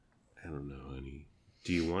don't know, honey.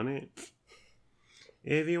 Do you want it?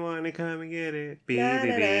 If you want to come and get it. I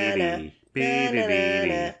mean,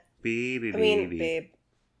 babe,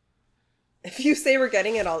 if you say we're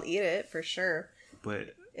getting it, I'll eat it for sure.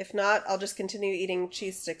 But if not, I'll just continue eating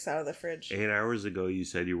cheese sticks out of the fridge. 8 hours ago, you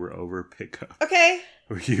said you were over pickup. Okay.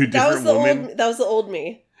 Were you a different woman? That was the old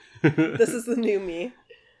me. This is the new me.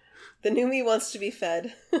 The new me wants to be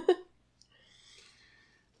fed.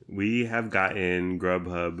 We have gotten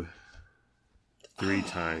Grubhub 3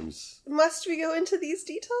 times. Must we go into these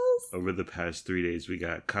details? Over the past 3 days, we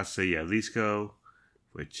got Casa Jalisco,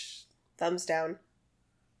 which... Thumbs down.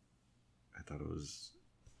 I thought it was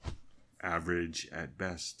average at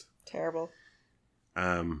best. Terrible.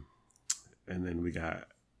 And then we got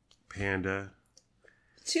Panda.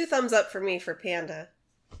 2 thumbs up for me for Panda.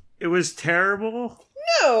 It was terrible?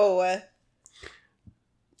 No!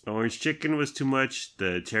 Orange chicken was too much.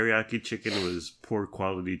 The teriyaki chicken was poor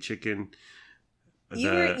quality chicken.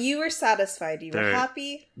 You were satisfied. You were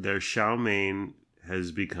happy. Their chow mein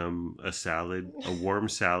has become a salad, a warm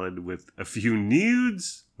salad with a few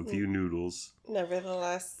nudes, a few noodles.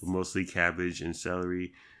 Nevertheless. Mostly cabbage and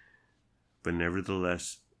celery. But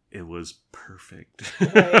nevertheless, it was perfect.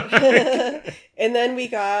 Right. And then we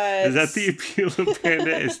got... Is that the appeal of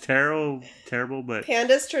Panda? It's terrible, but...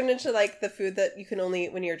 Panda's turned into like the food that you can only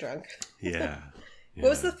eat when you're drunk. Yeah. What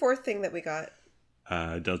was the 4th thing that we got?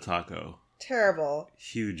 Del Taco. Terrible.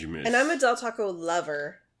 Huge miss. And I'm a Del Taco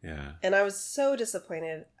lover. Yeah. And I was so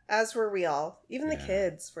disappointed, as were we all. Even the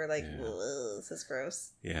kids were like, this is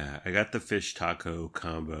gross. Yeah, I got the fish taco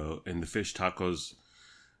combo, and the fish tacos,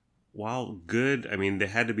 while good, I mean, they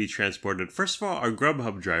had to be transported. First of all, our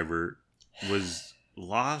Grubhub driver was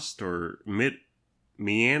lost or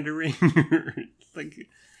meandering. Like,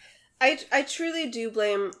 I truly do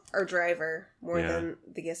blame our driver more than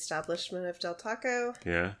the establishment of Del Taco.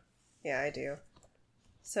 Yeah? Yeah, I do.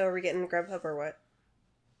 So are we getting Grubhub or what?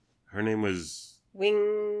 Her name was...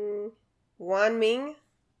 Wan Ming?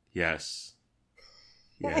 Yes.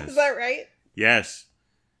 Is that right? Yes.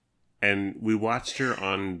 And we watched her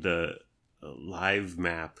on the live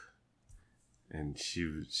map. And she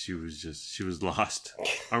was lost.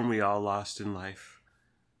 Aren't we all lost in life?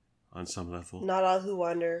 On some level. Not all who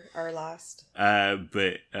wander are lost. So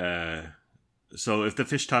if the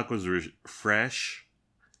fish tacos were fresh...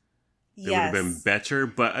 It would have been better.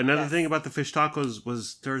 But another thing about the fish tacos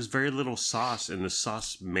was there's very little sauce, and the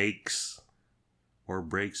sauce makes or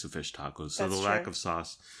breaks the fish tacos. So the lack of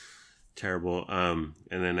sauce, terrible. And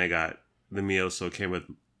then I got the Mioso came with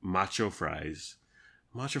macho fries.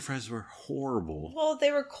 Macho fries were horrible. Well,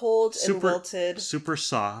 they were cold and wilted. Super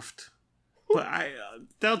soft. But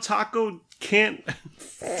Del Taco can't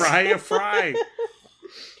fry a fry.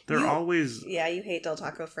 They're always... Yeah, you hate Del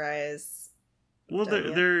Taco fries. Well,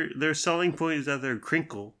 their selling point is that they're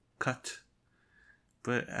crinkle cut.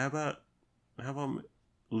 But how about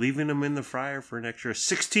leaving them in the fryer for an extra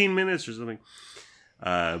 16 minutes or something?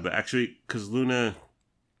 But actually, because Luna,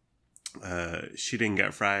 she didn't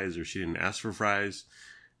get fries or she didn't ask for fries.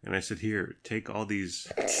 And I said, here, take all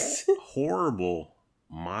these horrible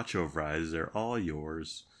macho fries. They're all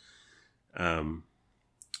yours. It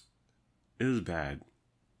was bad.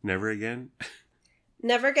 Never again?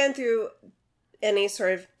 Never again through... any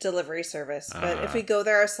sort of delivery service, but if we go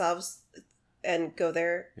there ourselves and go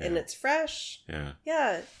there and it's fresh,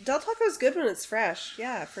 Del Taco is good when it's fresh,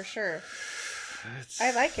 for sure. I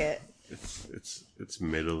like it. It's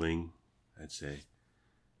middling, I'd say.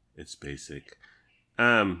 It's basic.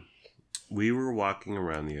 We were walking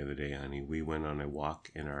around the other day, honey. We went on a walk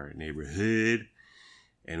in our neighborhood,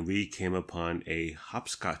 and we came upon a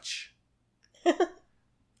hopscotch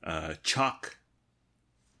chalk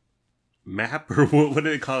map, or what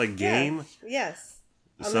do they call it? Game? Yeah. Yes.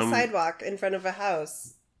 On the sidewalk in front of a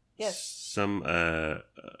house. Yes. Some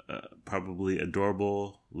probably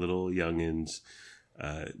adorable little youngins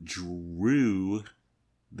drew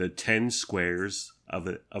the 10 squares of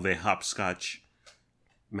a hopscotch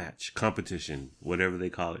match, competition, whatever they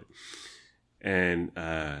call it. And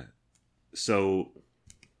so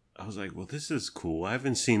I was like, well, this is cool. I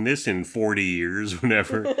haven't seen this in 40 years,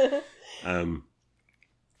 whenever.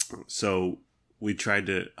 So we tried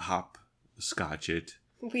to hopscotch it.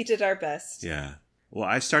 We did our best. Yeah. Well,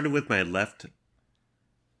 I started with my left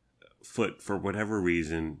foot for whatever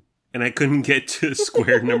reason, and I couldn't get to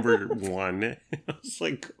square number 1. I was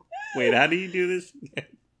like, wait, how do you do this again?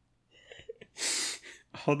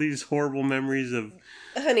 All these horrible memories of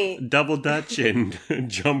double dutch and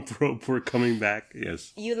jump rope were coming back.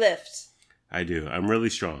 Yes. You lift. I do. I'm really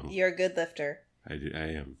strong. You're a good lifter. I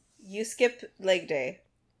am. You skip leg day.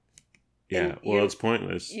 Yeah, well, it's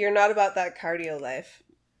pointless. You're not about that cardio life.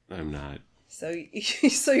 I'm not. So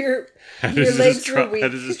your legs were weak. How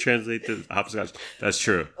does this translate to hopscotch? That's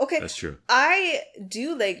true. Okay. That's true. I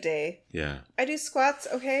do leg day. Yeah. I do squats,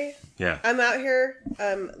 okay? Yeah. I'm out here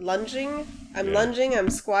lunging. Lunging, I'm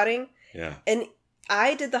squatting. Yeah. And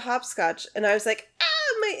I did the hopscotch and I was like,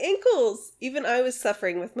 my ankles. Even I was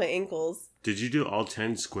suffering with my ankles. Did you do all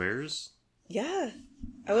 10 squares? Yeah.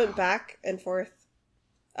 I went back and forth.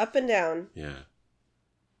 Up and down. Yeah.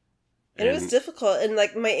 And it was difficult, and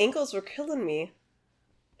like my ankles were killing me.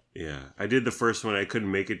 Yeah, I did the first one. I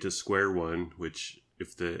couldn't make it to square one, which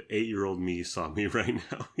if the 8-year-old me saw me right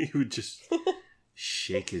now, he would just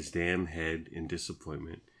shake his damn head in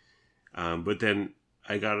disappointment. But then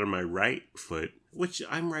I got on my right foot, which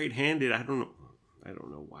I'm right-handed. I don't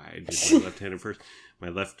know why I did my left-handed first. My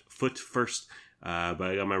left foot first, but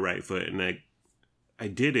I got my right foot, and I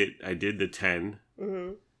did it. I did the 10,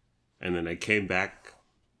 and then I came back.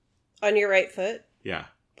 On your right foot? Yeah.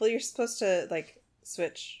 Well, you're supposed to, like,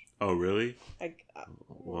 switch. Oh, really?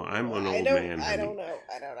 Well, I'm an old man. I don't know.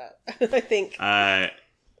 I think. But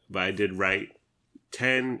I did right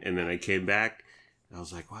 10, and then I came back. And I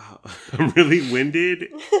was like, wow, I'm really winded.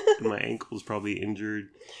 And my ankle's probably injured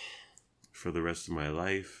for the rest of my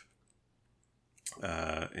life.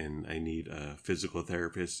 And I need a physical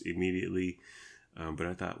therapist immediately. But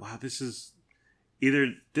I thought, wow, this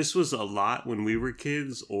was a lot when we were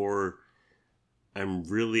kids, or I'm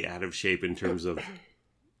really out of shape in terms of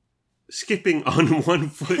skipping on one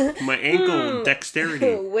foot, my ankle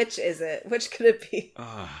dexterity. Which is it? Which could it be?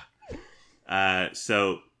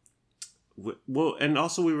 Well, and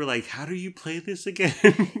also we were like, how do you play this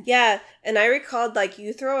again? Yeah, and I recalled, like,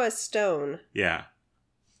 you throw a stone. Yeah.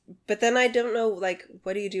 But then I don't know, like,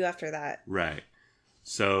 what do you do after that? Right.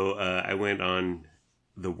 So I went on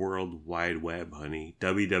the World Wide Web, honey.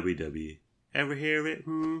 www. Ever hear of it?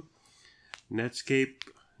 Netscape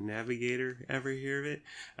Navigator. Ever hear of it?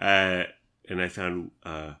 And I found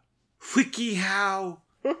WikiHow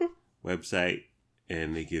website,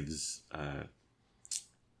 and it gives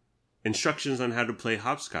instructions on how to play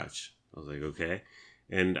hopscotch. I was like, okay.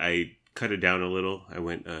 And I cut it down a little. I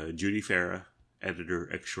went Judy Farah,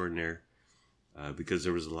 editor extraordinaire, because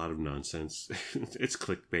there was a lot of nonsense. It's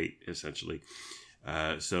clickbait, essentially.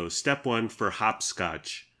 So step 1 for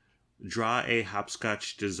hopscotch. Draw a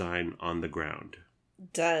hopscotch design on the ground.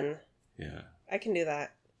 Done. Yeah. I can do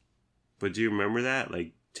that. But do you remember that?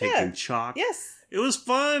 Like taking chalk? Yes. It was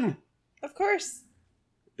fun. Of course.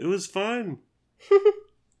 It was fun.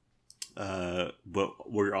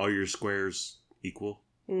 But were all your squares equal?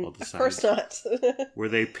 All the sides? Of course not. Were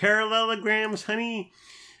they parallelograms, honey?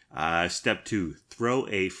 Step 2. Throw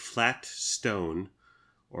a flat stone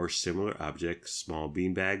or similar object, small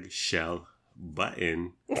beanbag, shell,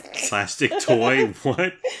 button, plastic toy,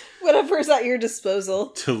 what? Whatever is at your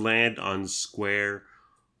disposal. To land on square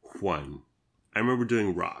 1. I remember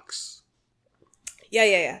doing rocks.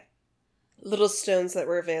 Yeah. Little stones that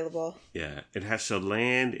were available. Yeah, it has to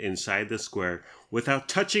land inside the square without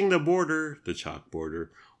touching the border, the chalk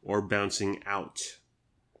border, or bouncing out.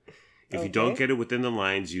 If you don't get it within the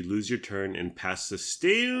lines, you lose your turn and pass the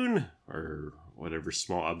stone or whatever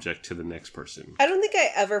small object to the next person. I don't think I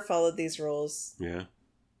ever followed these rules. Yeah.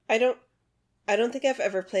 I don't think I've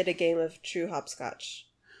ever played a game of true hopscotch.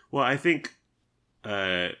 Well, I think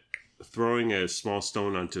throwing a small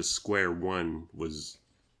stone onto square 1 was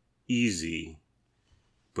easy,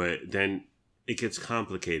 but then it gets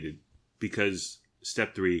complicated because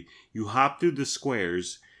step 3, you hop through the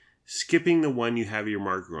squares, skipping the one you have your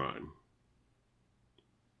marker on.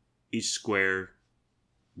 Each square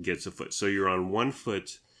gets a foot. So you're on 1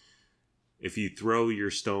 foot. If you throw your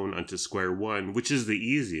stone onto square 1, which is the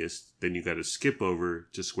easiest, then you got to skip over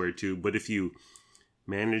to square 2. But if you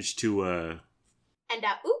manage to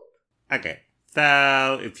okay.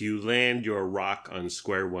 So if you land your rock on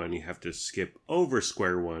square 1, you have to skip over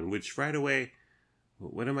square 1, which right away,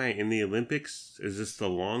 what am I, in the Olympics? Is this the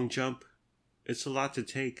long jump? It's a lot to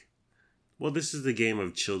take. Well, this is the game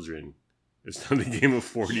of children. It's not the game of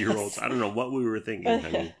 40-year-olds. I don't know what we were thinking,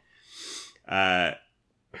 honey.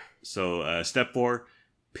 So step 4,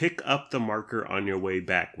 pick up the marker on your way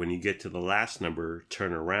back. When you get to the last number,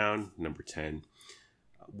 turn around, number 10,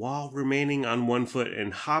 while remaining on 1 foot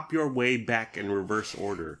and hop your way back in reverse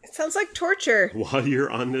order. It sounds like torture. While you're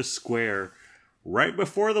on the square, right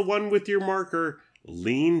before the one with your marker,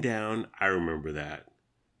 lean down. I remember that.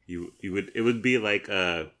 It would be like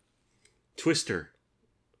a Twister.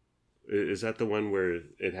 Is that the one where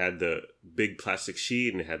it had the big plastic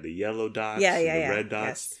sheet and it had the yellow dots and the red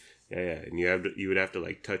dots? Yeah, and you would have to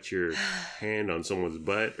like touch your hand on someone's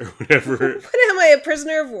butt or whatever. What am I, a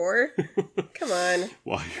prisoner of war? Come on.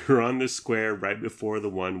 While you're on the square right before the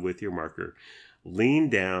one with your marker, lean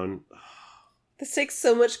down. This takes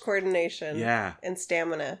so much coordination. Yeah. And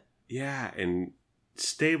stamina. Yeah, and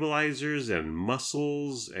stabilizers and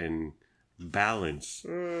muscles and balance.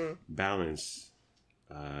 Balance.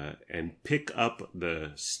 And pick up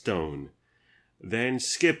the stone. Then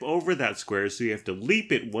skip over that square so you have to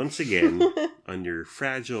leap it once again on your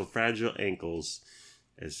fragile ankles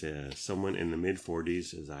as someone in the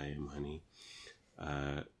mid-40s, as I am, honey.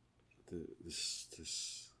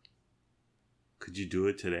 This could you do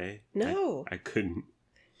it today? No. I couldn't.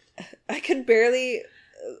 I could barely,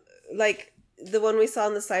 like, the one we saw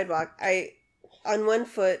on the sidewalk, on one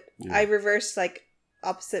foot, I reversed, like,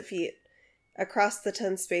 opposite feet across the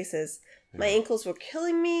 10 spaces. My ankles were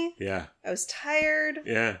killing me. Yeah. I was tired.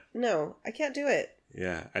 Yeah. No, I can't do it.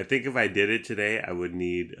 Yeah. I think if I did it today, I would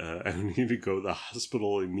need to go to the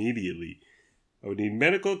hospital immediately. I would need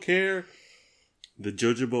medical care, the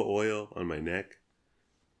jojoba oil on my neck.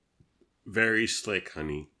 Very slick,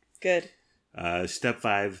 honey. Good. Step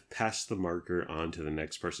 5, pass the marker on to the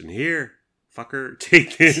next person. Here, fucker,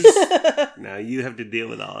 take this. Now you have to deal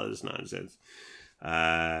with all this nonsense.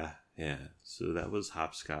 Yeah, so that was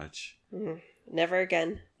hopscotch. Never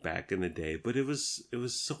again. Back in the day, but it was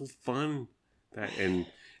so fun. And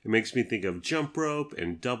it makes me think of jump rope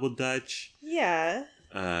and double dutch. Yeah.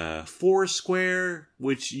 Foursquare,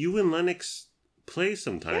 which you and Lennox play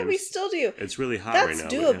sometimes. Yeah, we still do. It's really hot right now.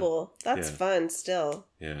 That's doable. Yeah. That's fun still.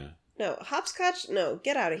 Yeah. No, hopscotch? No,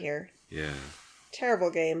 get out of here. Yeah. Terrible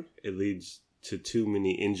game. It leads to too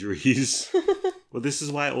many injuries. Well, this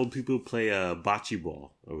is why old people play bocce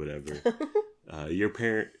ball or whatever.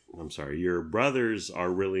 Your brothers are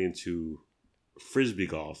really into frisbee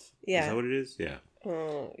golf. Yeah. Is that what it is? Yeah.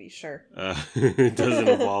 Oh, you sure? It doesn't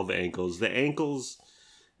involve ankles. The ankles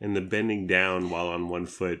and the bending down while on one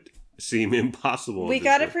foot seem impossible. We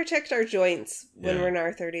got to protect our joints when we're in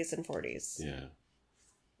our 30s and 40s. Yeah.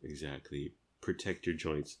 Exactly. Protect your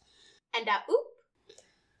joints. And oop.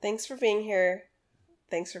 Thanks for being here.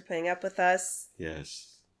 Thanks for playing up with us.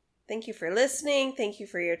 Yes. Thank you for listening. Thank you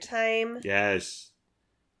for your time. Yes.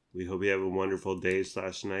 We hope you have a wonderful day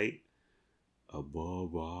 / night.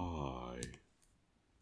 Bye-bye.